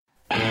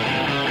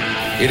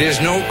It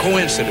is no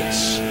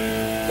coincidence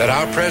that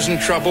our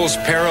present troubles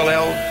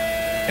parallel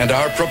and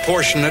are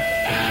proportionate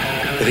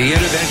to the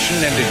intervention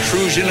and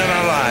intrusion in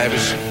our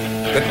lives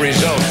that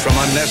result from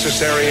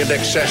unnecessary and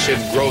excessive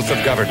growth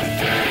of government.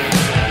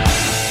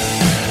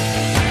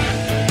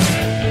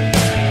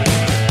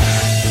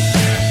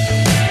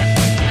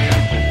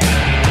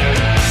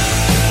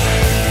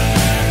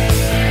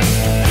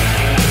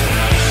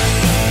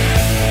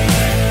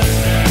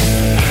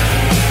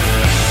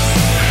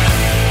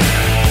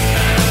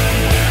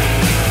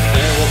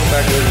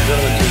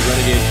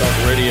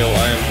 Radio.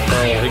 I am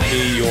Carl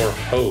Higbee, your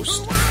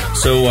host.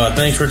 So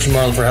thanks, Rich and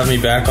Marlon, for having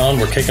me back on.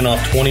 We're kicking off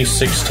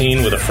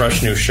 2016 with a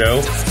fresh new show.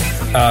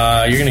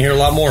 You're going to hear a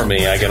lot more of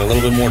me. I got a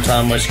little bit more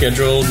time on my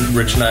schedule.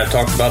 Rich and I have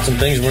talked about some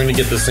things. We're going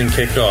to get this thing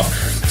kicked off.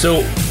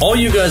 So all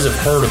you guys have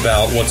heard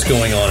about what's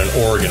going on in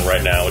Oregon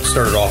right now. It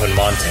started off in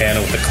Montana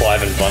with the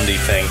Clive and Bundy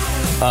thing.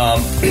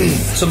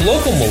 Some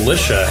local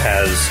militia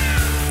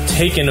has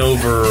taken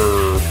over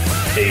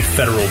a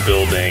federal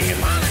building,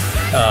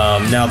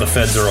 and now the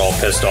feds are all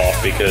pissed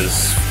off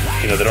because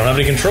they don't have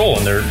any control,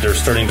 and they're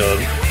starting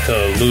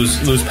to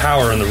lose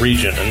power in the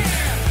region. And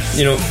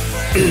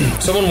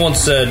someone once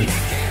said,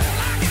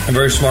 a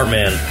very smart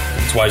man,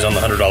 that's why he's on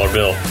the $100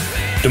 bill,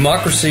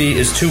 democracy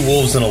is two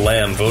wolves and a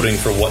lamb voting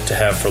for what to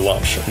have for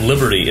lunch.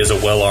 Liberty is a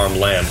well-armed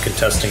lamb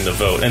contesting the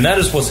vote. And that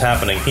is what's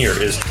happening here,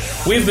 is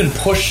we've been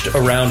pushed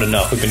around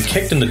enough. We've been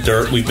kicked in the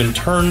dirt. We've been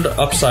turned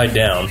upside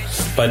down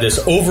by this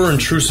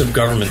over-intrusive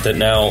government that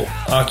now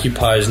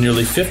occupies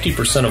nearly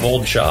 50% of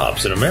all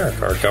jobs in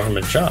America are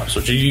government jobs,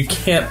 which you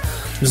can't...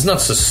 It's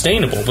not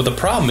sustainable, but the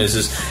problem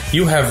is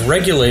you have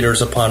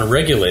regulators upon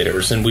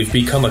regulators, and we've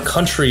become a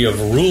country of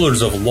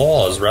rulers of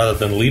laws rather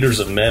than leaders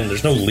of men.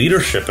 There's no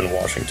leadership in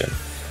Washington.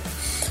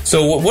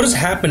 So what has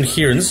happened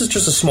here, and this is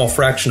just a small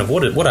fraction of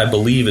what I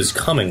believe is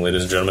coming,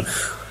 ladies and gentlemen.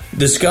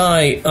 This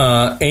guy,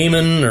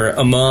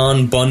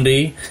 Amon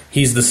Bundy,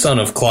 he's the son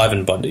of Clive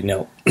and Bundy.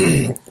 Now,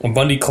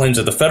 Bundy claims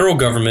that the federal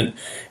government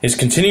is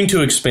continuing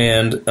to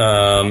expand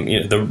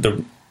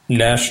the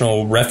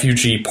national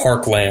refugee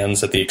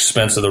parklands at the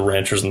expense of the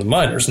ranchers and the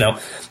miners. Now,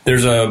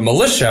 there's a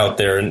militia out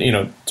there, and,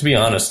 to be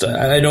honest,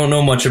 I don't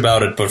know much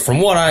about it, but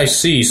from what I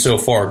see so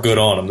far, good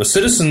on them. The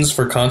Citizens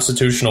for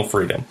Constitutional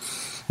Freedom.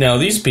 Now,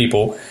 these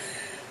people,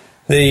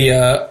 they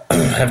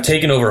have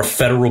taken over a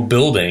federal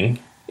building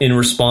in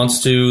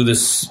response to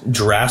this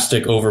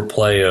drastic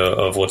overplay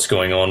of what's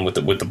going on with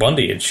the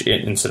Bundy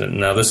incident.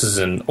 Now, this is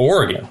in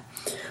Oregon.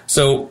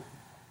 So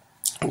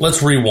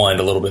let's rewind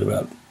a little bit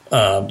about it.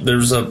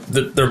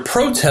 They're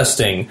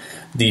protesting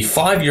the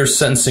 5-year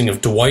sentencing of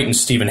Dwight and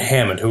Stephen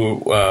Hammond, who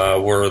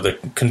were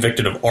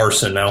convicted of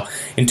arson. Now,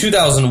 in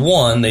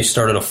 2001, they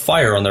started a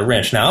fire on their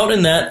ranch. Now, out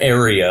in that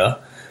area,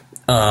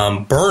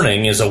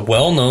 burning is a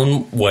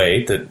well-known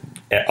way that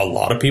a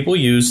lot of people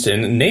use,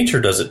 and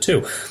nature does it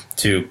too,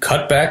 to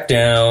cut back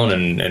down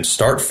and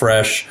start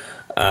fresh.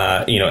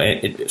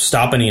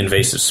 Stop any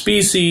invasive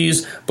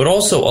species, but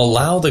also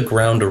allow the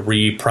ground to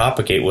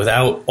repropagate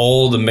without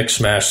all the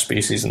mix-mash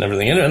species and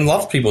everything. And a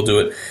lot of people do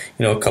it,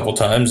 a couple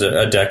times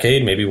a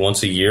decade, maybe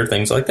once a year,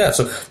 things like that.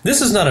 So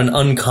this is not an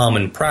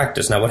uncommon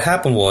practice. Now, what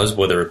happened was,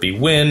 whether it be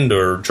wind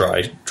or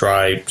dry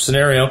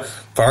scenario,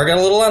 fire got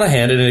a little out of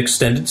hand and it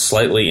extended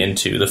slightly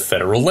into the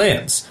federal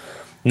lands.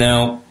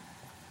 Now,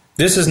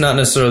 this is not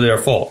necessarily their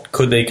fault.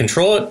 Could they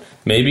control it?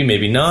 Maybe,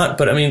 maybe not.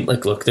 But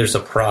look, there's a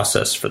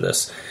process for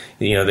this.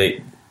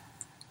 They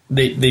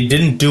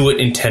didn't do it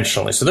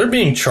intentionally. So they're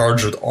being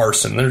charged with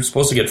arson. They're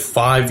supposed to get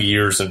 5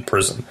 years in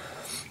prison.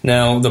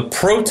 Now, the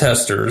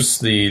protesters,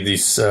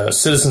 these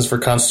Citizens for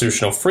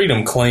Constitutional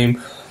Freedom,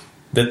 claim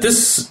that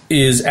this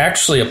is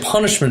actually a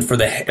punishment for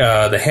the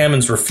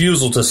Hammonds'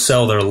 refusal to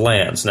sell their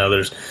lands. Now,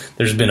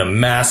 there's been a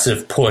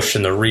massive push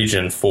in the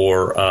region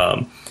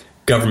for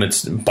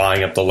governments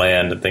buying up the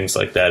land and things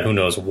like that. Who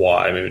knows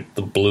why? Maybe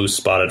the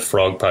blue-spotted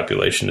frog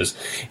population is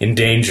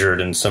endangered,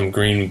 and some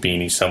green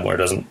beanie somewhere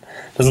doesn't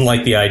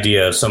like the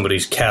idea of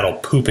somebody's cattle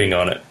pooping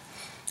on it.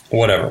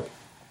 Whatever.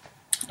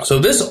 So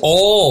this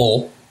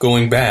all,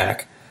 going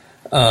back,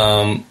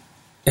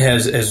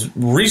 has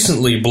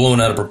recently blown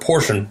out of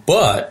proportion,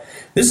 but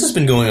this has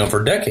been going on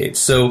for decades.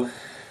 So,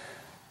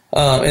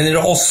 and it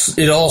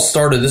all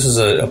started. This is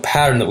a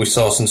pattern that we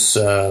saw since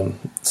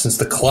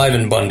the Clive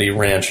and Bundy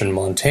Ranch in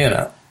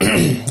Montana,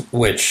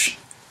 which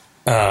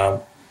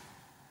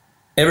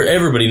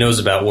everybody knows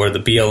about, where the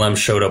BLM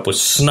showed up with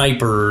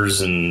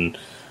snipers and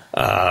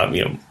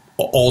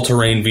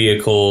all-terrain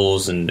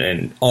vehicles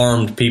and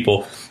armed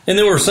people, and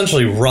they were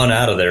essentially run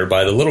out of there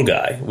by the little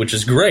guy, which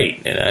is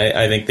great. And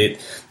I think that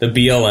the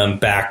BLM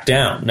backed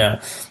down.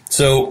 Now,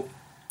 so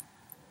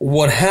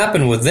what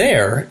happened with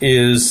there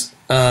is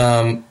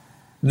going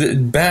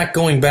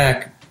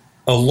back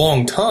a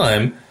long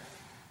time,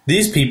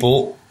 these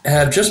people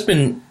have just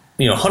been,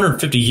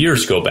 150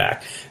 years go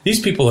back. These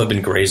people have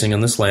been grazing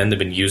on this land. They've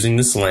been using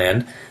this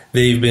land.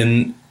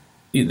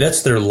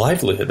 That's their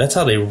livelihood. That's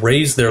how they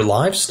raise their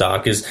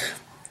livestock, is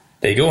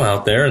they go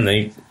out there and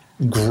they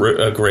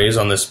graze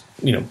on this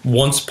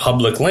once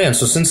public land.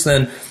 So since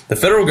then, the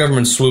federal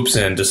government swoops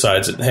in,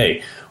 decides that,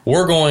 hey,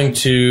 we're going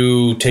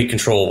to take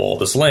control of all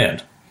this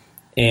land.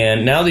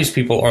 And now these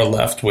people are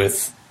left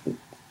with,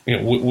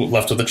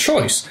 left with a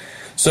choice.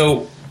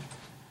 So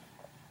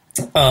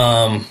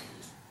the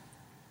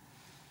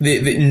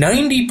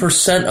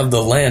 90% of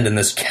the land in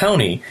this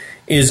county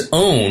is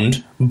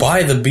owned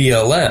by the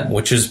BLM,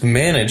 which is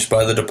managed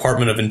by the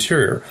Department of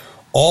Interior,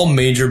 all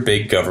major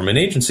big government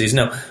agencies.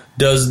 Now,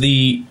 does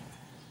the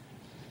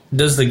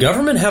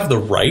government have the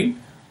right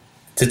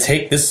to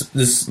take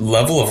this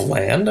level of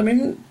land? I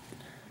mean,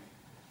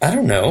 I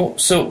don't know.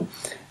 So,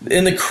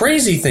 and the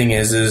crazy thing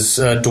is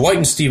Dwight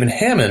and Stephen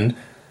Hammond,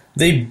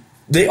 they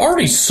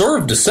already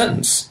served a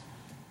sentence,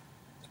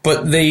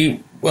 but the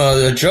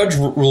judge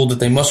ruled that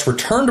they must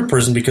return to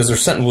prison because their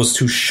sentence was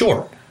too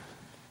short.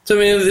 So, I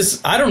mean,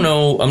 I don't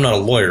know, I'm not a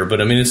lawyer,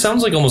 but I mean, it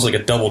sounds like almost like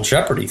a double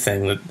jeopardy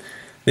thing, that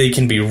they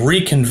can be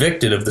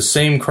reconvicted of the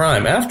same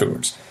crime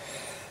afterwards.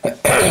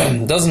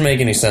 Doesn't make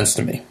any sense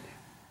to me.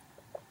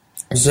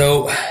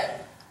 So,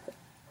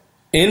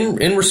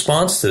 in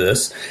response to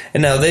this,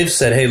 and now they've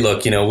said, hey,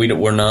 look,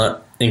 we're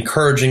not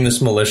encouraging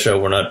this militia,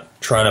 we're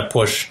not trying to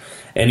push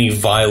any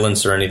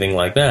violence or anything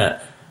like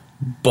that,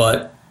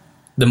 but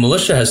the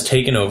militia has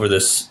taken over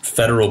this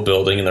federal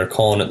building, and they're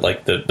calling it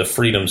like the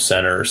Freedom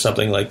Center or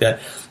something like that.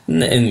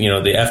 And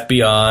the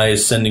FBI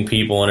is sending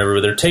people and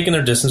everywhere. They're taking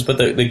their distance, but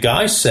the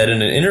guy said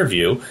in an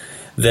interview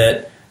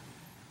that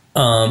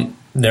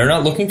they're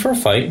not looking for a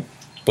fight,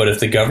 but if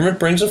the government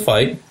brings a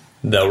fight,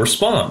 they'll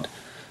respond.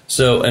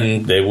 So,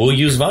 and they will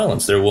use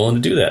violence. They're willing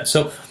to do that.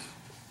 So,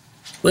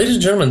 ladies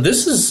and gentlemen,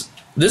 this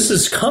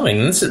is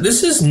coming.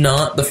 This is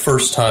not the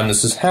first time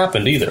this has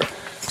happened either.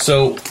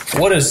 So,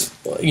 what is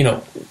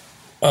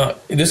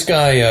this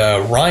guy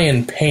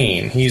Ryan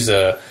Payne? He's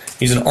an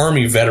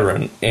Army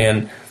veteran,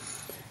 and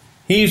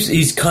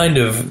he's kind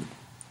of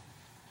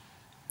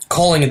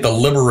calling it the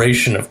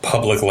liberation of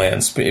public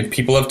lands.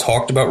 People have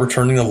talked about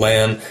returning the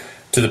land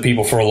to the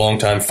people for a long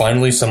time.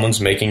 Finally,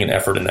 someone's making an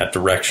effort in that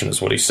direction, is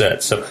what he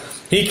said. So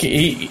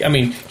he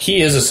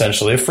is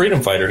essentially a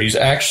freedom fighter. He's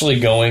actually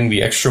going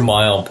the extra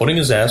mile and putting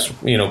his ass on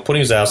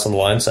the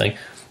line, saying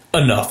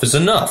enough is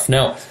enough.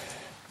 Now,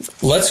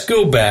 let's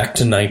go back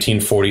to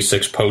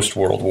 1946,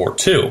 post-World War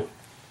II.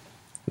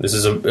 This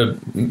is a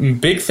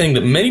big thing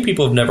that many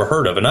people have never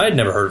heard of, and I had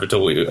never heard of it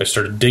until I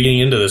started digging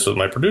into this with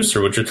my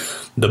producer, which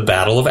is the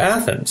Battle of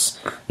Athens.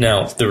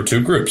 Now, there were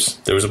two groups.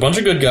 There was a bunch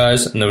of good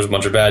guys, and there was a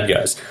bunch of bad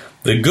guys.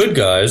 The good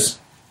guys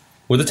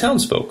were the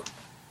townsfolk.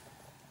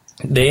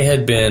 They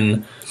had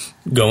been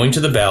going to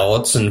the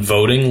ballots and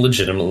voting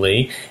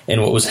legitimately,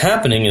 and what was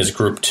happening is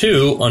Group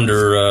 2,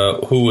 under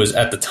who was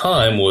at the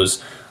time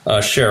was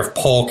Sheriff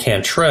Paul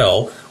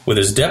Cantrell with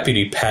his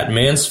deputy Pat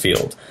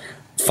Mansfield.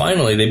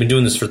 Finally, they've been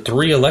doing this for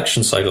 3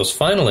 election cycles.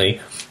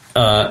 Finally,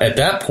 at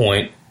that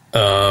point,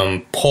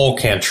 Paul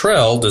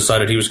Cantrell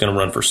decided he was going to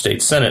run for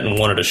state senate and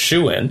wanted a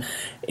shoe-in,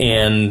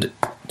 and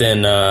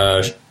then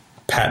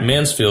Pat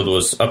Mansfield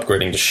was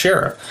upgrading to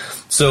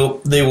sheriff.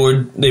 So they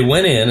went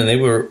in and they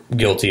were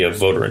guilty of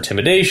voter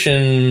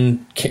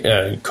intimidation,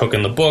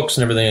 cooking the books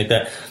and everything like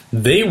that.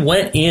 They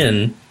went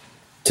in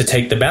to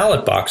take the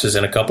ballot boxes,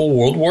 and a couple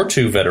World War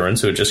II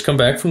veterans who had just come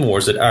back from the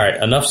war said, all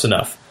right, enough's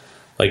enough.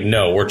 Like,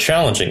 no, we're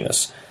challenging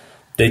this.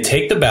 They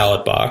take the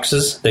ballot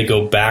boxes. They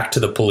go back to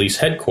the police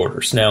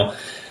headquarters. Now,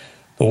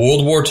 the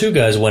World War II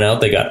guys went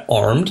out. They got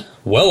armed,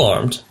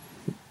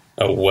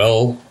 a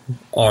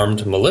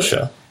well-armed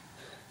militia.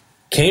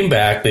 Came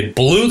back. They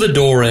blew the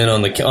door in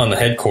on the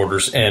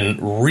headquarters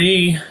and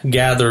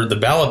regathered the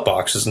ballot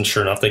boxes. And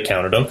sure enough, they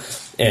counted them,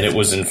 and it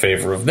was in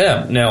favor of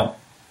them. Now,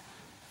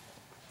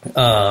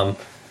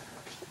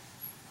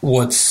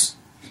 what's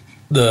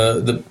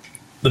the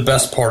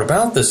best part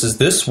about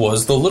this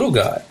was the little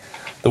guy.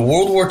 The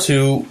World War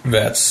II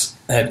vets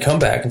had come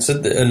back and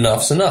said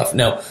enough's enough.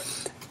 Now,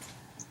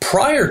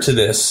 prior to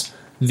this,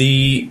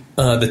 the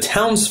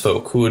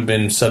townsfolk who had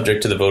been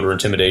subject to the voter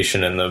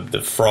intimidation and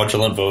the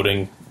fraudulent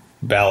voting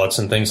ballots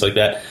and things like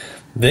that,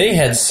 they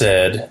had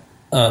said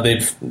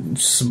they've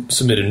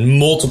submitted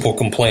multiple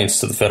complaints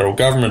to the federal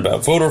government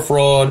about voter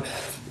fraud,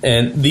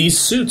 and these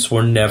suits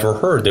were never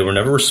heard. They were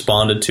never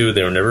responded to.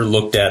 They were never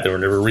looked at. They were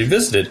never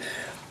revisited.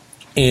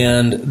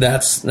 And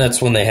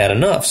that's when they had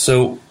enough.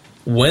 So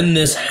when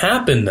this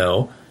happened,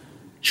 though,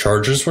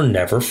 charges were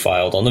never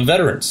filed on the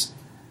veterans.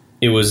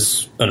 It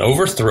was an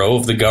overthrow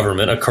of the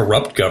government, a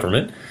corrupt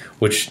government,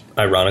 which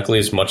ironically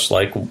is much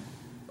like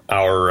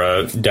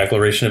our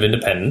Declaration of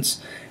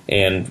Independence,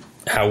 and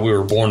how we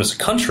were born as a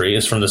country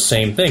is from the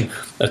same thing.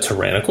 A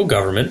tyrannical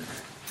government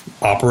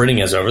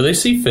operating as ever they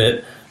see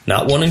fit,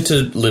 not wanting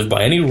to live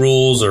by any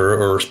rules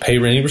or pay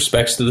any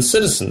respects to the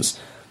citizens.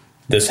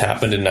 This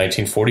happened in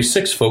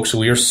 1946, folks.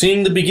 We are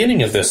seeing the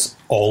beginning of this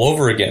all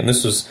over again.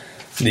 This was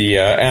the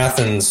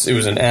Athens. It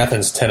was in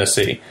Athens,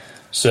 Tennessee.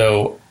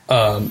 So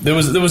there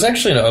was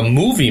actually a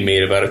movie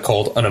made about it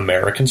called An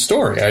American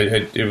Story.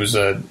 It was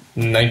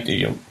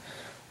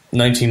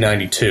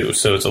 1992,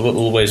 so it's a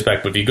little ways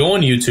back. But if you go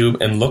on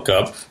YouTube and look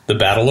up the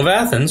Battle of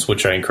Athens,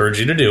 which I encourage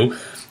you to do,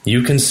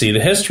 you can see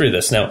the history of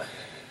this. Now,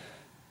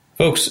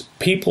 folks,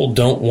 people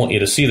don't want you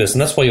to see this,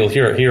 and that's why you'll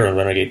hear it here on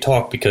Renegade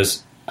Talk,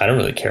 because I don't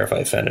really care if I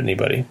offend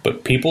anybody,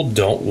 but people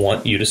don't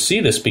want you to see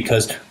this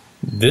because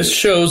this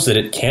shows that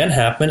it can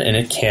happen and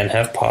it can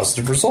have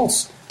positive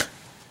results.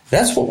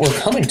 That's what we're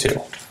coming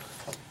to.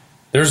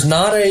 There's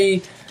not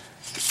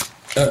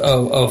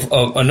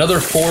another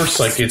force,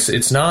 like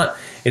it's not,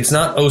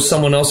 oh,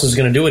 someone else is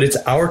going to do it. It's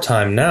our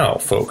time now,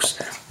 folks.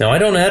 Now, I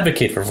don't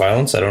advocate for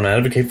violence. I don't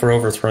advocate for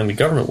overthrowing the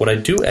government. What I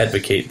do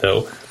advocate,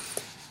 though,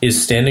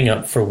 is standing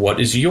up for what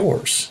is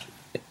yours.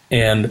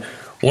 And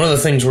one of the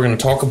things we're going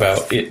to talk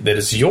about that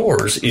is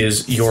yours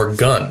is your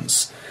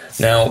guns.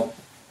 Now,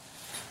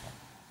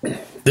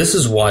 this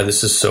is why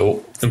this is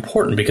so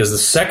important, because the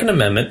Second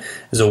Amendment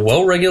is a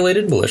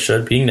well-regulated militia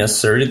being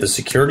necessary to the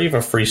security of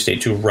a free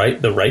state.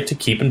 The right to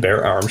keep and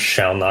bear arms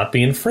shall not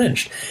be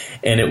infringed.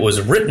 And it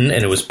was written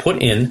and it was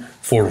put in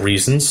for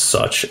reasons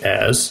such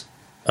as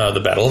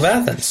the Battle of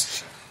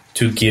Athens,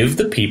 to give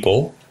the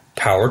people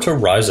power to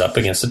rise up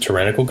against a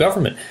tyrannical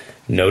government.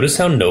 Notice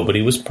how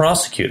nobody was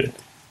prosecuted.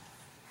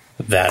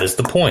 That is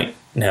the point.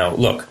 Now,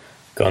 look,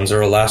 guns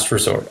are a last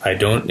resort. I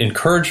don't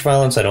encourage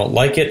violence. I don't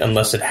like it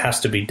unless it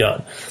has to be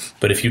done.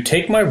 But if you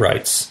take my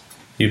rights,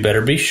 you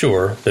better be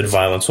sure that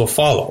violence will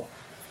follow.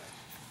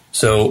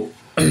 So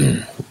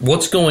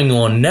what's going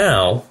on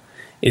now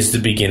is the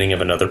beginning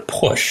of another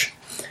push.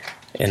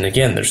 And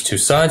again, there's two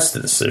sides to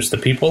this. There's the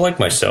people like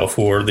myself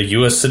who are the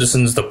U.S.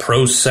 citizens, the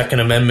pro-Second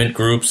Amendment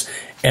groups,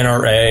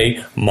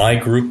 NRA, my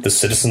group, the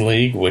Citizen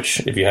League, which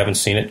if you haven't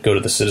seen it, go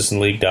to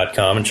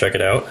thecitizenleague.com and check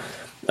it out.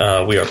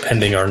 We are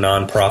pending our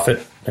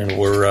nonprofit, and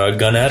we're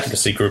gun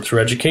advocacy groups for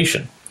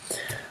education.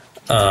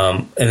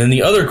 And then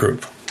the other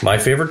group, my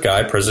favorite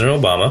guy,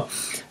 President Obama,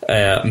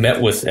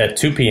 met with, at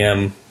 2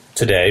 p.m.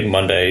 today,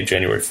 Monday,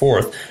 January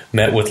 4th,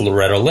 met with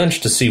Loretta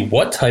Lynch to see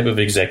what type of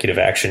executive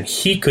action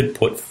he could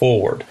put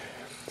forward.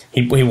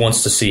 He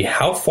wants to see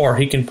how far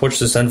he can push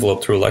this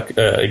envelope through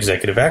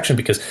executive action,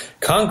 because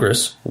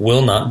Congress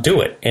will not do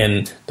it.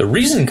 And the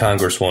reason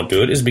Congress won't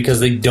do it is because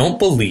they don't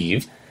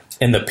believe,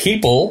 and the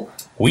people,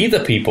 we the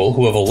people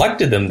who have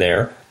elected them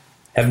there,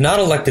 have not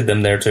elected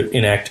them there to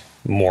enact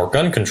more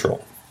gun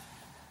control.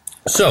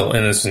 So,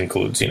 and this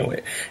includes,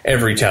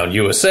 Everytown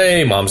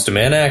USA, Moms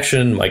Demand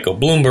Action, Michael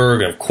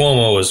Bloomberg, and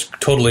Cuomo is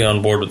totally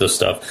on board with this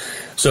stuff.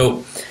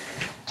 So,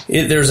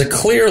 there's a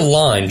clear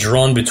line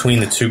drawn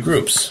between the two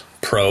groups,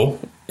 pro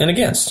and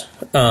against.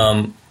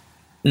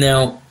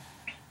 Now,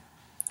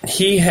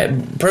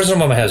 President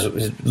Obama has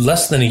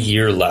less than a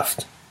year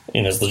left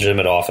in his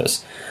legitimate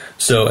office.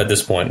 So, at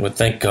this point,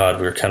 thank God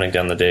we're counting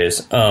down the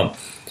days.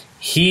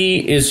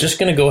 He is just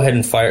going to go ahead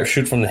and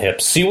shoot from the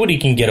hip, see what he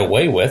can get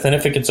away with, and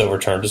if it gets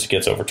overturned, it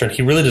gets overturned.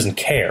 He really doesn't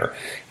care.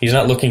 He's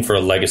not looking for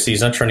a legacy.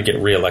 He's not trying to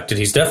get reelected.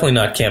 He's definitely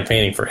not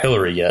campaigning for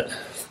Hillary yet,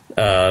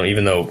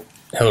 even though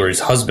Hillary's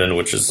husband,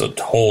 which is a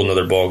whole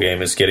other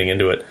ballgame, is getting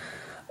into it.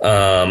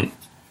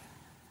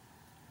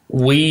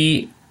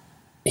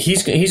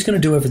 He's going to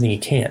do everything he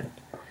can.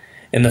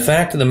 And the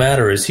fact of the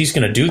matter is he's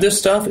going to do this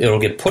stuff, it'll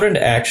get put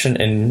into action,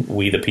 and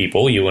we the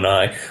people, you and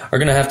I, are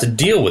going to have to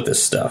deal with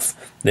this stuff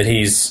that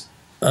he's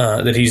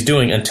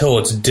doing until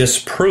it's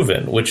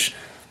disproven, which,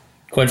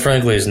 quite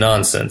frankly, is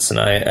nonsense. And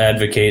I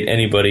advocate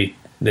anybody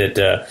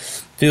that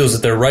feels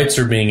that their rights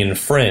are being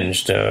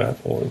infringed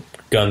or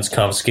guns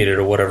confiscated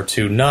or whatever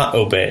to not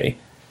obey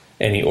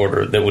any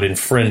order that would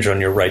infringe on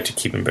your right to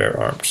keep and bear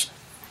arms.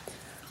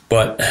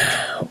 But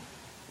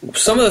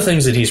some of the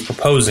things that he's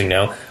proposing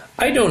now,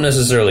 I don't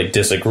necessarily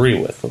disagree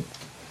with.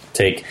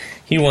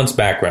 He wants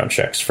background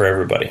checks for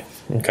everybody.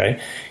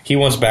 Okay, he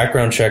wants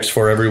background checks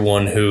for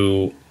everyone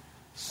who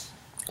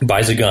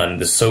buys a gun,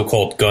 this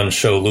so-called gun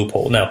show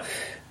loophole. Now,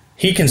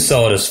 he can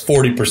sell it as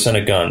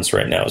 40% of guns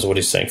right now, is what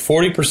he's saying.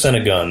 40%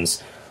 of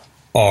guns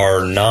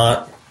are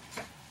not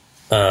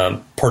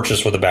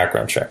purchased with a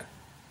background check.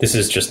 This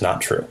is just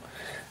not true.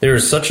 There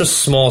is such a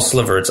small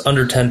sliver, it's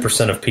under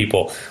 10% of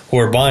people who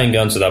are buying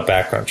guns without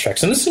background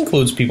checks. And this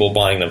includes people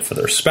buying them for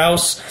their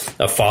spouse,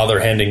 a father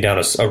handing down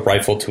a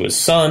rifle to his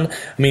son.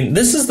 I mean,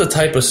 this is the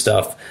type of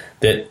stuff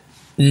that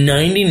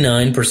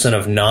 99%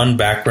 of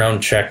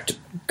non-background checked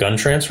gun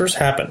transfers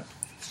happen,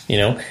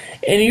 and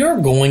you're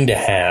going to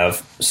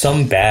have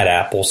some bad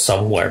apple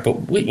somewhere,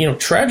 but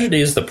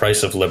tragedy is the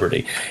price of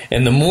liberty,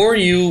 and the more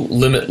you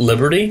limit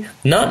liberty,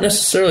 not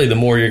necessarily the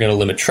more you're going to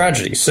limit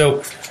tragedy.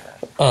 So,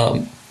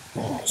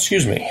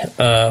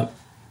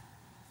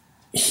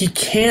 he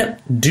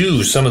can't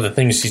do some of the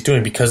things he's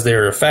doing because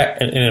they're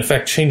in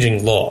effect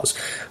changing laws,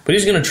 but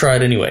he's going to try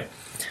it anyway.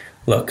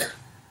 Look,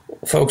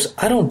 folks,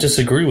 I don't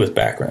disagree with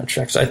background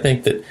checks. I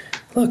think that,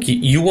 look,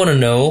 you want to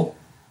know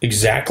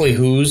exactly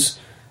who's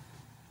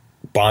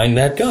buying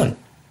that gun.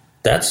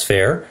 That's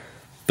fair.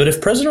 But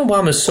if President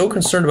Obama is so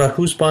concerned about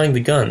who's buying the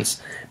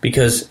guns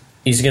because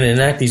he's going to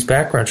enact these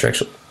background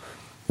checks,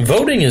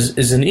 voting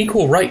is an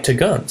equal right to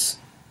guns.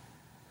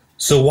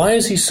 So why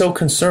is he so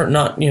concerned,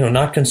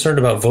 not concerned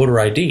about voter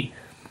ID?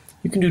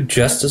 You can do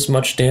just as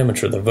much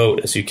damage with a vote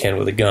as you can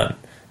with a gun.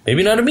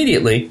 Maybe not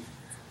immediately,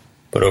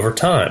 but over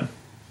time.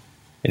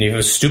 And if you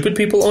have stupid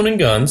people owning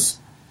guns,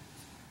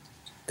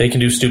 they can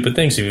do stupid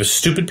things. If you have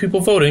stupid people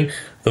voting,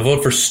 they'll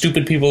vote for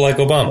stupid people like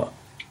Obama.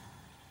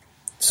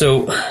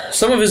 So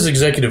some of his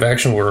executive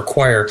action will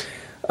require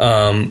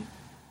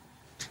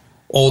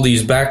all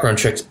these background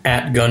checks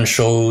at gun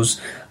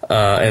shows,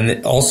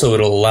 and also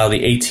it'll allow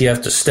the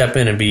ATF to step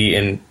in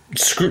and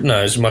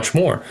scrutinize much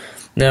more.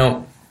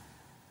 Now,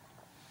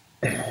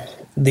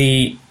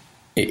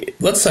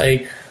 let's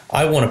say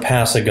I want to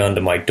pass a gun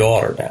to my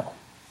daughter now.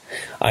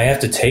 I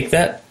have to take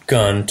that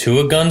gun to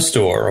a gun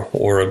store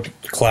or a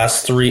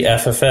Class 3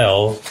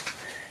 FFL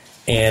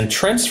and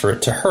transfer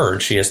it to her.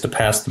 She has to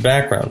pass the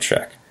background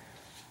check.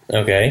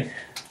 Okay?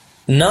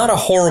 Not a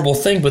horrible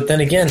thing, but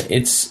then again,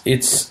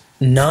 it's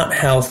not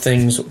how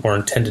things were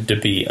intended to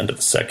be under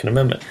the Second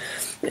Amendment.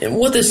 And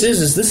what this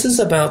is this is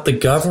about the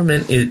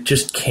government. It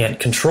just can't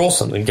control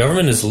something.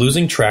 Government is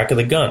losing track of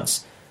the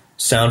guns.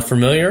 Sound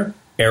familiar?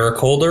 Eric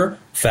Holder,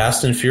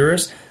 Fast and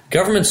Furious.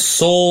 Government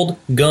sold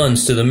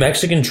guns to the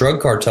Mexican drug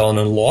cartel and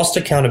then lost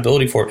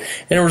accountability for it.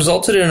 And it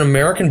resulted in an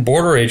American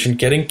border agent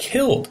getting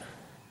killed.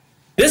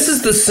 This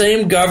is the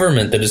same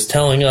government that is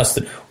telling us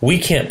that we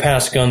can't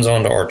pass guns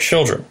on to our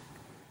children.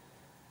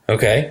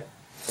 Okay?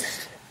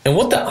 And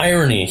what the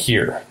irony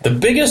here, the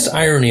biggest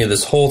irony of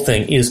this whole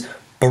thing is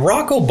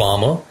Barack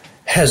Obama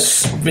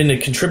has been a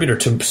contributor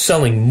to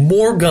selling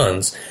more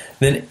guns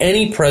than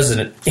any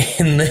president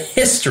in the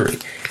history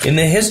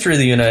of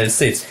the United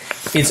States.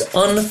 It's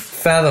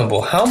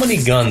unfathomable how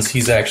many guns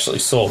he's actually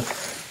sold.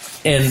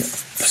 And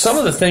some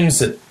of the things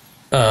that,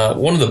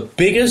 one of the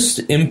biggest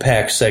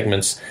impact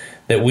segments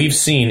that we've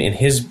seen in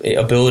his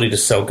ability to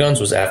sell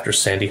guns was after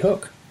Sandy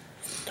Hook.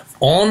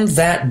 On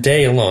that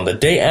day alone, the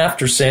day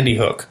after Sandy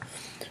Hook,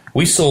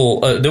 we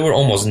sold, there were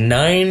almost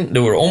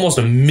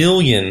a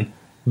million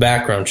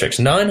background checks,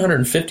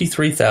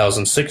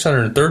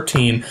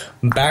 953,613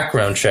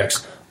 background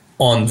checks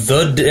on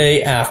the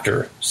day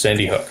after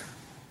Sandy Hook.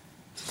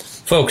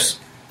 Folks,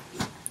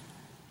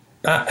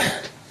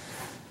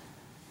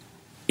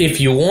 if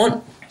you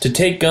want to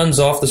take guns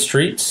off the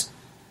streets,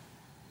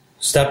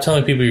 stop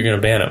telling people you're going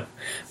to ban them.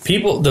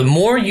 The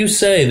more you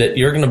say that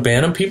you're going to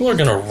ban them, people are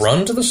going to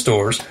run to the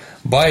stores,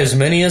 buy as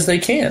many as they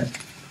can.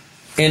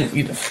 And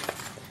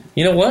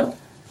you know what?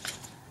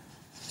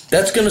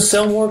 That's going to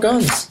sell more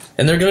guns.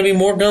 And there are going to be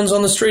more guns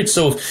on the streets.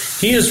 So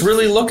if he is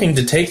really looking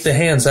to take the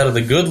hands out of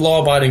the good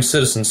law-abiding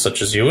citizens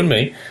such as you and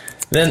me,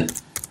 then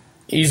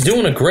he's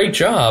doing a great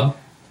job,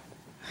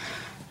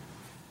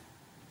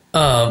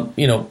 putting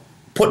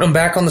them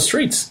back on the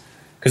streets.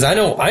 Because I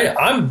know,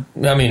 I'm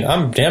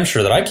damn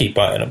sure that I keep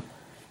buying them.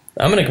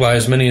 I'm going to buy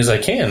as many as I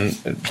can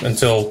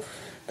until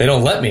they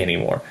don't let me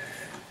anymore.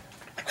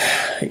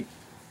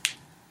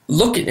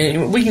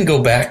 We can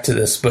go back to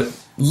this, but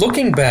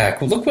looking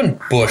back, look when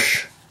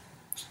Bush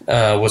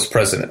was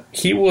president.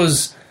 He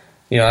was,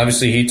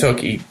 obviously he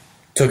took a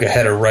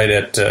header right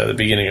at the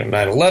beginning of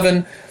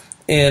 9/11,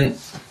 and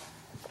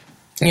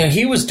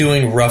he was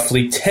doing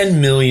roughly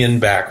 10 million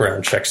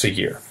background checks a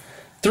year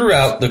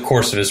throughout the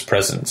course of his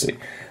presidency.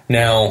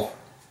 Now,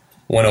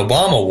 when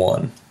Obama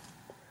won,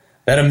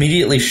 that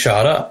immediately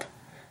shot up,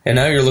 and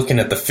now you're looking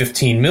at the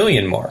 15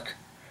 million mark.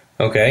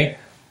 Okay.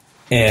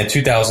 And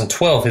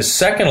 2012, his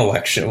second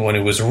election, when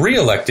he was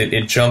reelected,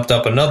 it jumped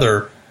up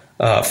another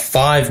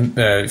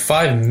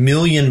 5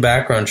 million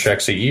background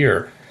checks a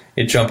year.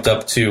 It jumped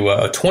up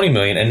to 20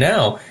 million, and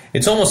now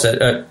it's almost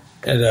at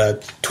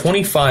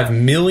 25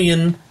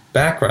 million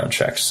background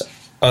checks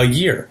a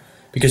year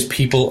because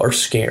people are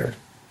scared.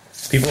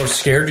 People are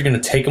scared you're going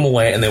to take them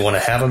away, and they want to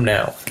have them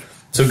now.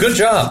 So good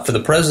job for the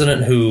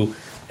president who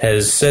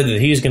has said that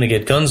he's going to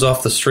get guns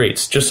off the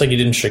streets, just like he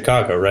did in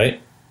Chicago,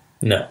 right?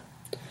 No.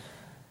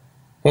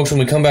 Folks, when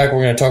we come back,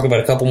 we're going to talk about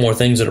a couple more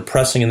things that are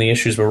pressing in the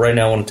issues, but right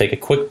now I want to take a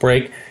quick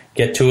break,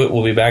 get to it.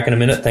 We'll be back in a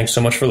minute. Thanks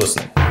so much for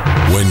listening.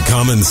 When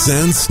common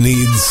sense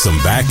needs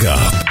some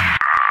backup.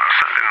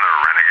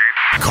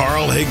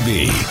 Carl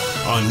Higbie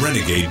on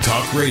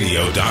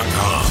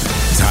RenegadeTalkRadio.com.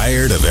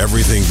 Tired of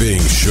everything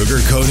being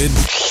sugar-coated?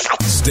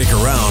 Stick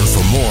around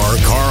for more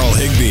Carl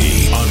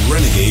Higbie on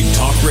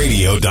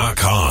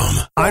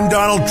RenegadeTalkRadio.com. I'm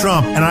Donald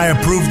Trump, and I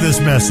approve this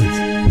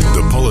message.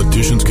 The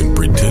politicians can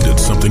pretend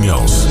it's something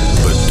else,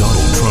 but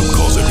Donald Trump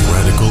calls it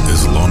radical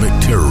Islamic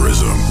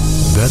terrorism.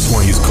 That's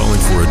why he's calling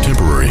for a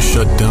temporary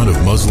shutdown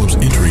of Muslims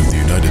entering the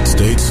United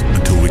States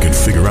until we can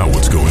figure out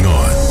what's going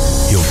on.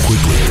 He'll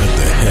quickly cut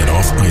the head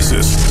off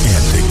ISIS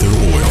and take their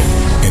oil.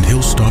 And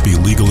he'll stop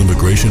illegal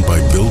immigration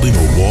by building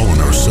a wall on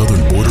our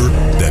southern border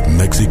that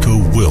Mexico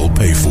will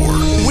pay for.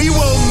 We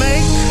will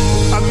make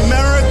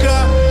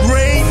America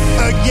great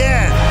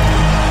again.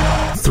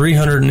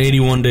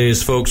 381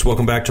 days, folks.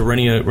 Welcome back to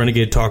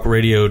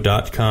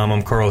RenegadeTalkRadio.com.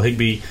 I'm Carl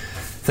Higbie.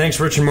 Thanks,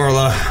 Rich and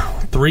Marla.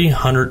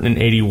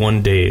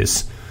 381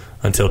 days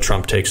until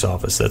Trump takes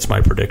office. That's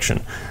my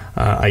prediction.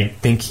 I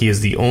think he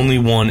is the only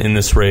one in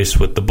this race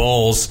with the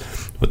balls,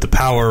 with the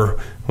power,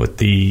 with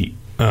the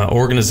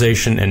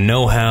organization and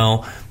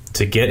know-how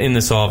to get in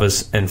this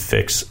office and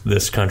fix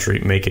this country,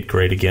 make it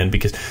great again.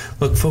 Because,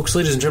 look, folks,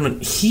 ladies and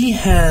gentlemen,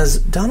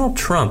 Donald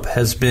Trump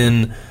has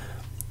been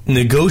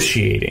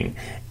negotiating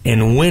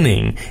and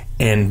winning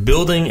and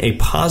building a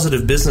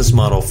positive business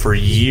model for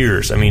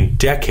years. I mean,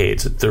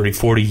 decades, 30,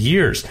 40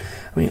 years.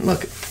 I mean,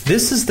 look,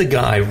 this is the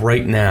guy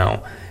right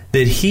now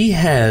that he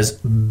has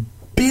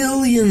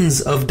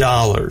billions of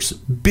dollars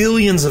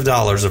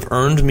of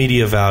earned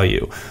media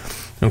value.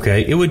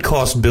 Okay, it would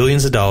cost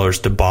billions of dollars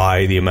to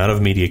buy the amount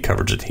of media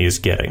coverage that he is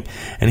getting.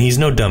 And he's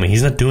no dummy.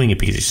 He's not doing it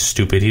because he's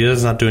stupid.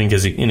 He's not doing it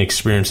because he's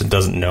inexperienced and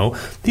doesn't know.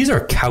 These are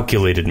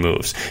calculated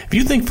moves. If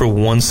you think for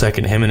 1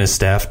 second him and his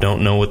staff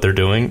don't know what they're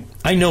doing,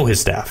 I know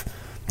his staff.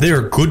 They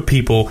are good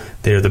people.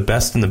 They are the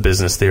best in the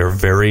business. They are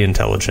very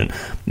intelligent.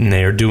 And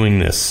they are doing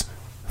this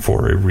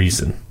for a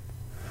reason.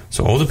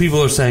 So all the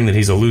people are saying that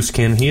he's a loose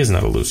cannon. He is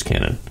not a loose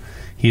cannon.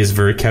 He is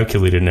very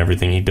calculated in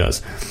everything he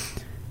does.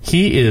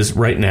 He is,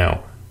 right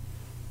now,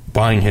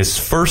 buying his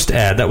first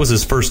ad. That was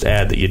his first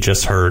ad that you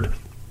just heard.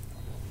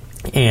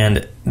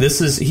 And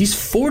he's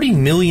 $40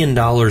 million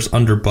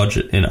under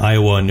budget in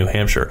Iowa and New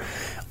Hampshire.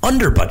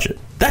 Under budget.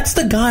 That's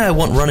the guy I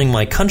want running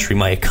my country,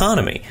 my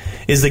economy,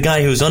 is the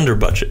guy who's under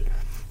budget.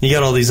 You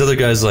got all these other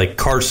guys like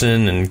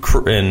Carson and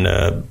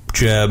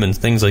Jeb and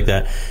things like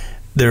that.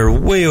 They're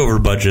way over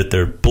budget.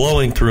 They're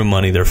blowing through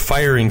money. They're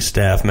firing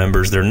staff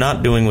members. They're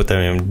not doing what they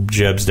mean.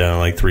 Jeb's down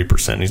like 3%.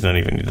 He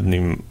doesn't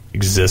even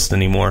exist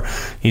anymore.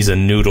 He's a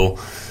noodle.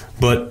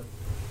 But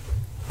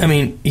I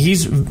mean,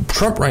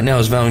 Trump right now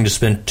is vowing to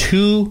spend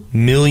 $2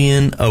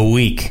 million a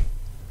week.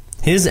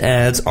 His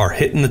ads are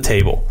hitting the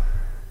table,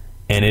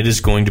 and it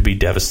is going to be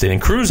devastating.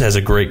 Cruz has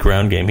a great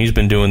ground game. He's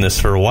been doing this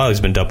for a while. He's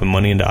been dumping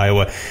money into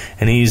Iowa,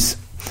 and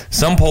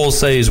some polls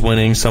say he's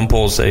winning. Some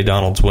polls say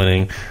Donald's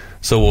winning.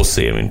 So we'll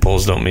see. I mean,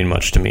 polls don't mean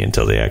much to me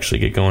until they actually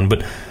get going.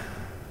 But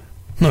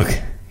look,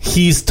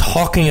 he's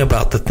talking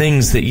about the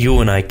things that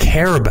you and I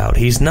care about.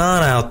 He's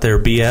not out there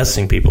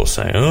BSing people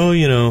saying,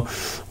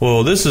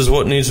 well, this is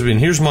what needs to be, and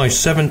here's my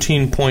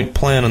 17-point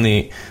plan on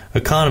the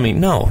economy.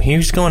 No,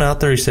 he's going out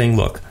there, he's saying,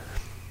 look,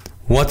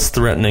 what's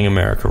threatening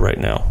America right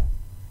now?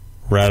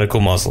 Radical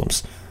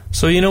Muslims.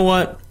 So you know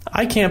what?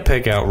 I can't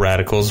pick out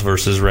radicals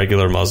versus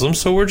regular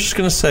Muslims, so we're just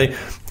going to say,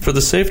 for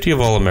the safety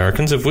of all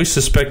Americans, if we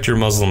suspect you're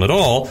Muslim at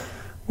all,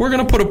 we're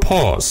going to put a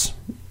pause.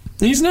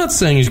 He's not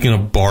saying he's going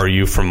to bar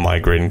you from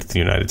migrating to the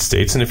United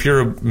States, and if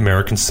you're an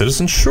American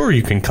citizen, sure,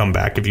 you can come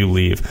back if you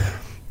leave,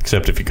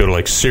 except if you go to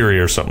like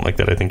Syria or something like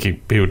that. I think he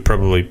would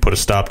probably put a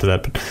stop to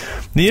that. But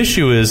the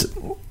issue is,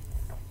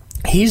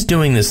 he's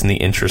doing this in the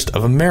interest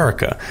of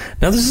America.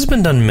 Now, this has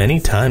been done many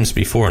times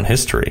before in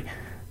history.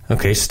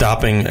 Okay,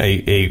 stopping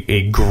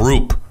a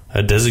group,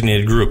 a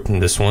designated group,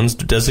 and this one's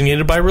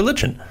designated by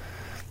religion,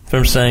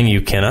 from saying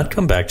you cannot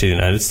come back to the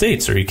United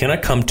States, or you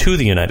cannot come to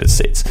the United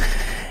States.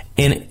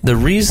 And the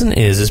reason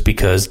is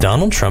because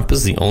Donald Trump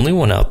is the only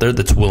one out there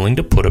that's willing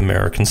to put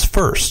Americans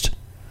first.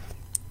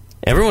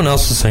 Everyone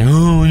else is saying,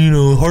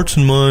 hearts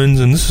and minds,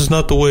 and this is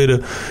not the way to,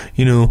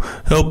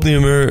 help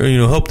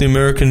the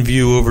American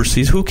view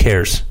overseas. Who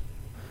cares?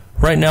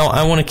 Right now,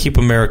 I want to keep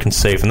Americans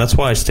safe, and that's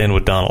why I stand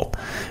with Donald,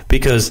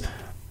 because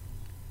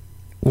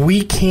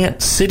we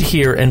can't sit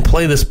here and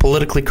play this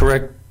politically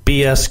correct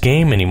BS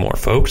game anymore,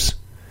 folks.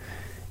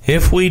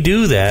 If we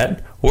do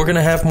that, we're going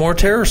to have more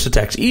terrorist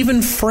attacks.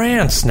 Even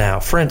France now.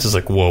 France is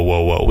like,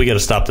 whoa. We got to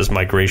stop this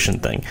migration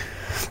thing.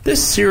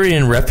 This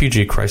Syrian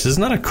refugee crisis is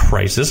not a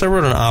crisis. I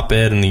wrote an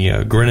op-ed in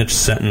the Greenwich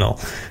Sentinel.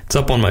 It's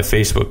up on my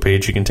Facebook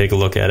page. You can take a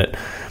look at it.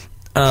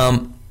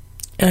 And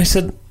I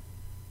said,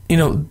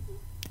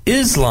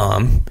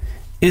 Islam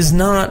is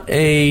not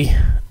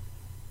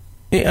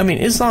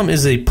Islam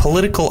is a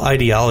political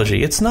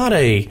ideology. It's not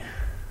a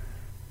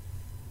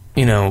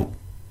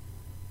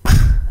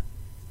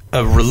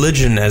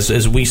religion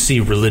as we see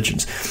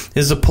religions.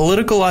 It's a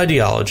political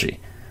ideology.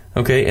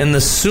 Okay? And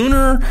the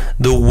sooner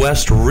the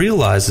West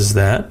realizes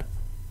that,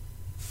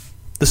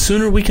 the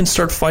sooner we can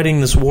start fighting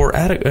this war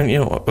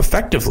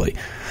effectively.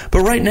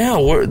 But right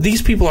now,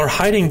 these people are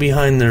hiding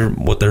behind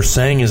what they're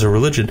saying is a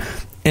religion.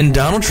 And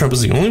Donald Trump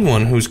is the only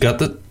one who's got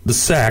the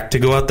sack to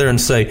go out there and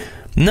say,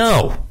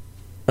 no,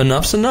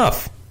 enough's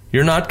enough.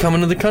 You're not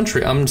coming to the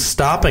country. I'm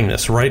stopping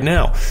this right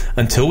now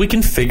until we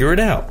can figure it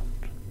out.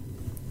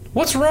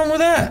 What's wrong with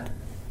that?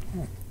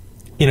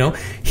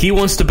 He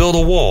wants to build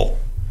a wall.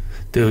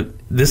 Dude,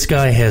 this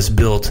guy has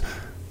built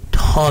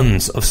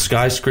tons of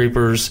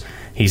skyscrapers.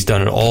 He's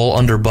done it all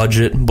under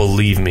budget.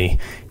 Believe me,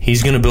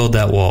 he's going to build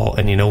that wall.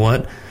 And you know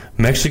what?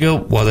 Mexico,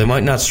 while they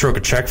might not stroke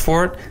a check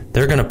for it,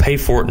 they're going to pay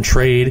for it in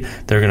trade.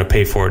 They're going to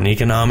pay for it in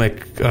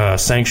economic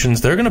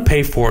sanctions. They're going to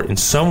pay for it in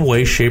some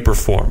way, shape, or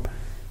form.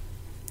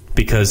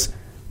 Because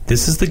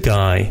this is the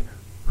guy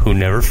who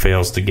never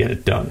fails to get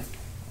it done.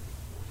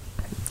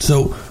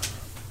 So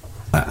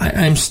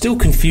I'm still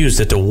confused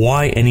as to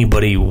why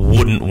anybody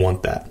wouldn't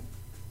want that.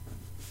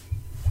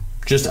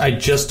 I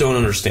just don't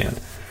understand.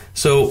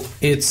 So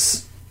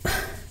it's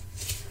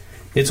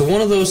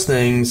one of those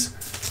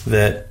things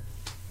that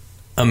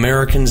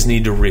Americans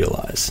need to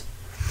realize.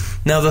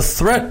 Now, the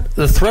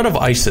threat of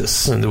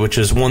ISIS, which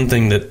is one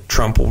thing that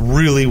Trump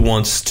really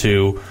wants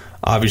to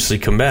obviously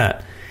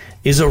combat,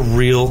 is a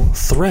real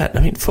threat.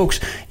 I mean, folks,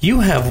 you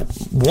have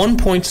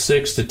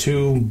 1.6 to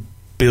 2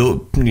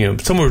 billion,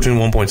 somewhere between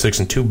 1.6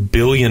 and 2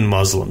 billion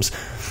Muslims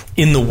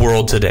in the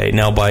world today.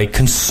 Now, by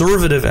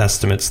conservative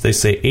estimates, they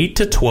say 8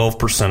 to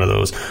 12% of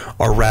those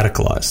are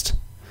radicalized.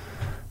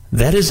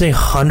 That is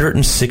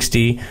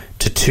 160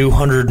 to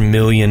 200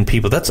 million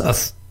people. That's a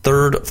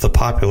third of the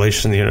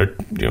population,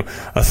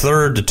 a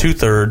third to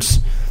two-thirds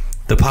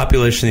the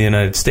population of the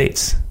United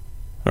States,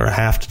 or a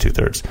half to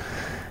two-thirds.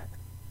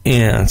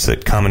 Yeah, that's a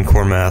Common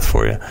Core math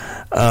for you.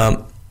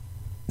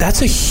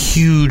 That's a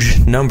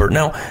huge number.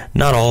 Now,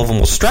 not all of them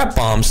will strap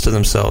bombs to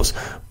themselves,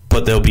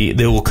 but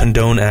they will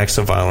condone acts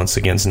of violence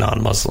against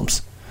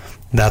non-Muslims.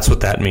 That's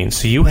what that means.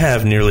 So you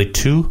have nearly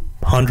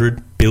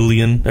 200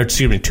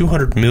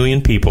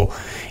 million people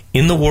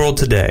in the world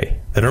today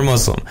that are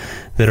Muslim,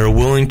 that are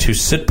willing to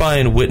sit by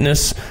and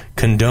witness,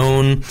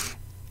 condone,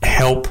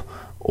 help,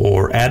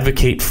 or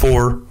advocate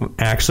for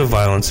acts of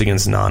violence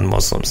against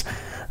non-Muslims.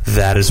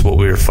 That is what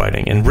we are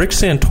fighting. And Rick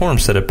Santorum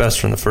said it best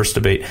from the first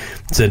debate.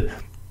 He said,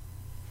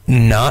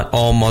 not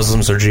all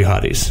Muslims are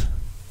jihadis,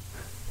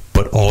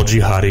 but all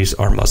jihadis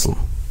are Muslim.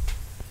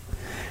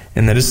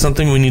 And that is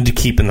something we need to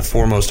keep in the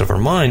foremost of our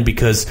mind,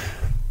 because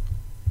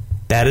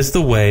that is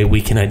the way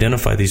we can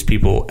identify these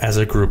people as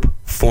a group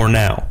for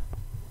now.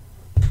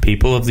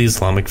 People of the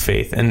Islamic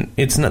faith. And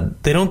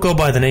they don't go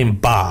by the name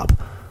Bob,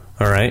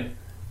 all right?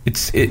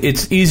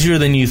 It's easier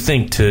than you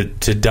think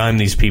to dime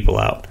these people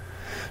out.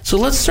 So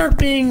let's start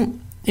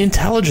being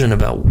intelligent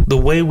about the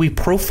way we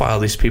profile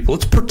these people.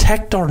 Let's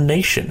protect our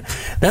nation.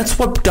 That's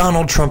what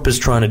Donald Trump is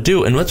trying to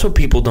do, and that's what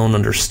people don't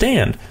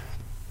understand.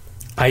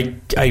 I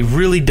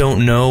really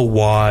don't know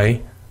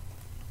why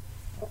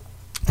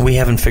we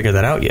haven't figured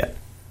that out yet.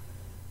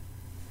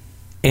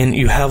 And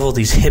you have all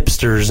these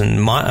hipsters,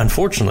 and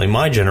unfortunately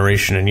my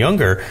generation and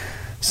younger,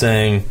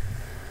 saying,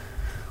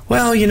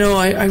 well,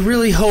 I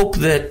really hope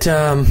that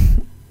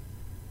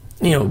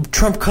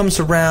Trump comes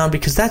around,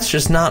 because that's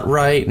just not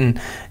right, and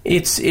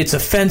it's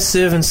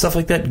offensive and stuff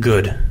like that.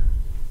 Good.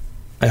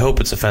 I hope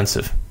it's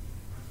offensive.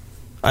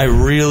 I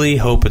really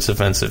hope it's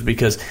offensive,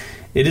 because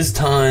it is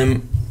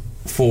time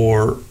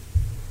for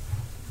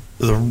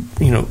to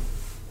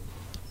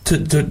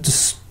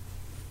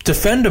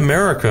defend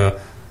America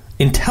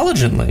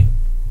intelligently.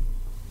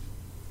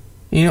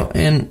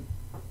 And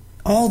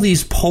all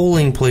these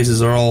polling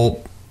places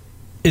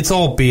it's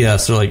all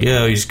BS. They're like,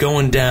 yeah, he's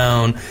going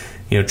down.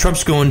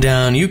 Trump's going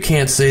down. You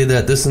can't say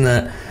that, this and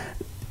that.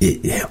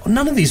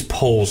 None of these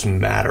polls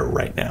matter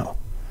right now.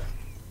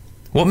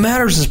 What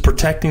matters is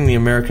protecting the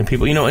American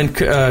people. And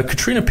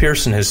Katrina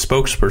Pearson, his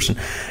spokesperson,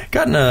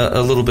 gotten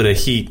a little bit of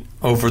heat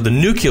over the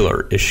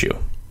nuclear issue.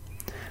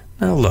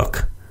 Now,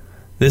 look,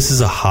 this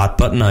is a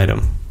hot-button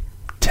item.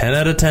 10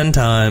 out of 10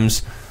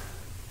 times,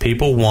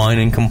 people whine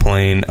and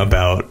complain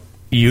about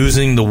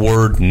using the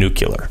word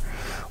nuclear.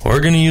 We're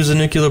going to use a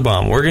nuclear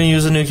bomb. We're going to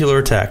use a nuclear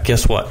attack.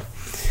 Guess what?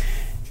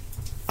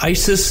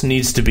 ISIS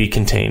needs to be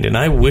contained, and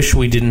I wish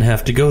we didn't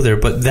have to go there,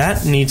 but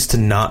that needs to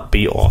not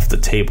be off the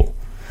table.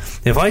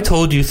 If I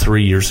told you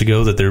 3 years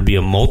ago that there'd be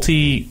a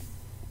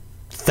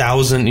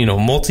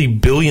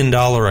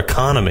multi-billion-dollar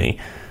economy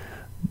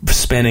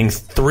spanning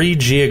 3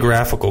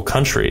 geographical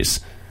countries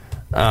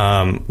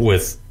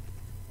with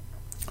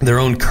their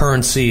own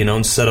currency and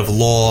own set of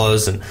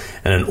laws and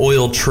an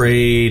oil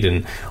trade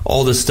and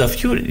all this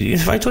stuff,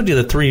 if I told you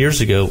that 3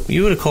 years ago,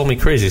 you would have called me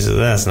crazy. So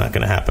that's not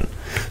going to happen.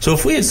 So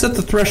if we had set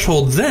the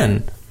threshold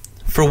then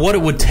for what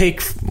it would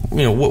take,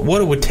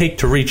 what it would take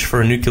to reach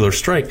for a nuclear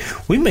strike,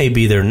 we may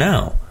be there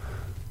now.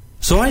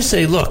 So I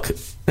say, look,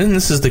 and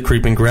this is the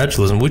creeping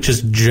gradualism, which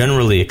is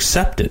generally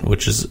accepted,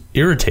 which is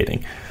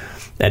irritating,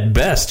 at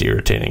best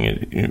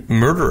irritating,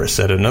 murderous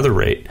at another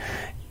rate.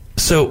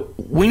 So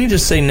we need to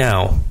say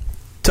now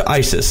to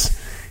ISIS,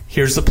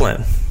 here's the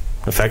plan.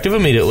 Effective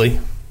immediately.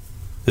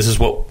 This is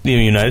what the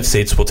United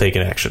States will take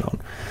an action on.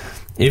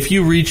 If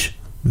you reach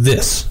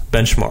this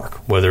benchmark,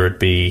 whether it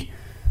be,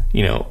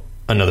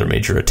 another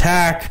major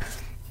attack,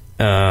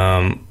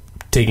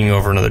 taking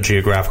over another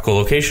geographical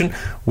location,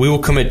 we will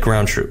commit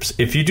ground troops.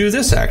 If you do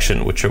this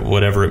action,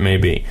 whatever it may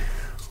be,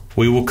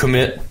 we will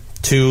commit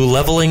to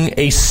leveling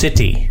a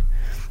city.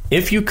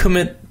 If you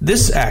commit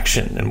this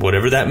action, and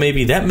whatever that may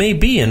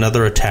be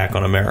another attack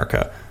on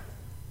America,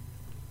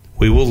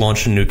 we will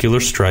launch a nuclear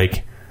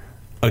strike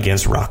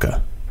against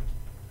Raqqa.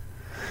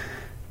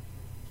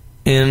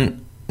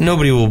 And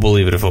nobody will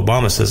believe it if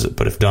Obama says it,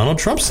 but if Donald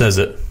Trump says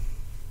it,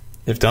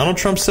 if Donald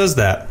Trump says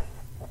that,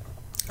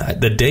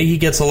 the day he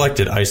gets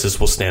elected, ISIS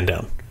will stand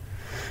down.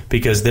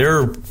 Because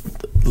their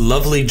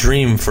lovely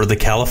dream for the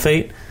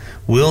caliphate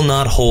will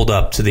not hold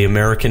up to the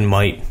American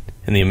might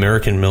and the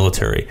American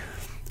military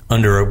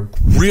under a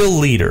real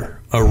leader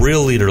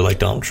like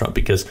Donald Trump.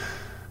 Because,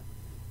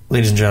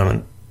 ladies and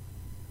gentlemen,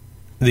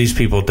 these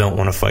people don't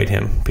want to fight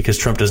him, because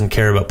Trump doesn't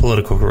care about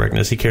political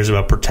correctness. He cares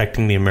about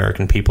protecting the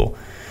American people.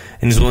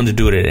 And he's willing to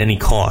do it at any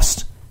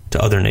cost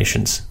to other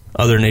nations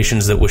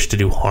that wish to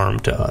do harm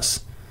to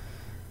us.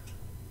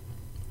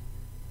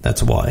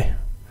 That's why.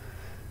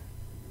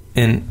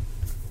 And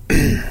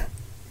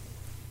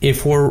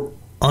if we're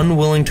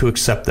unwilling to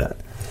accept that,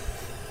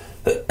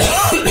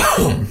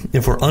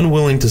 if we're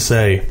unwilling to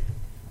say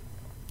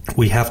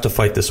we have to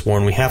fight this war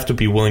and we have to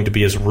be willing to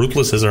be as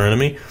ruthless as our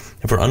enemy,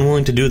 if we're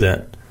unwilling to do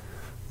that,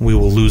 we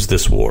will lose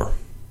this war.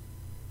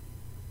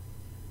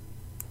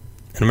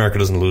 And America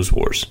doesn't lose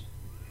wars.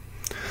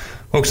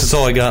 Folks, that's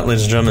all I got,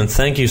 ladies and gentlemen.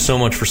 Thank you so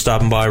much for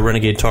stopping by,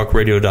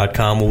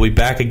 RenegadeTalkRadio.com. We'll be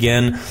back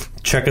again.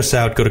 Check us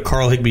out. Go to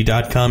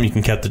CarlHigbee.com. You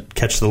can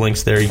catch the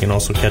links there. You can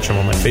also catch them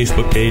on my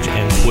Facebook page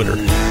and Twitter.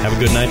 Have a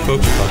good night,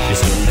 folks. Talk to you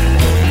soon.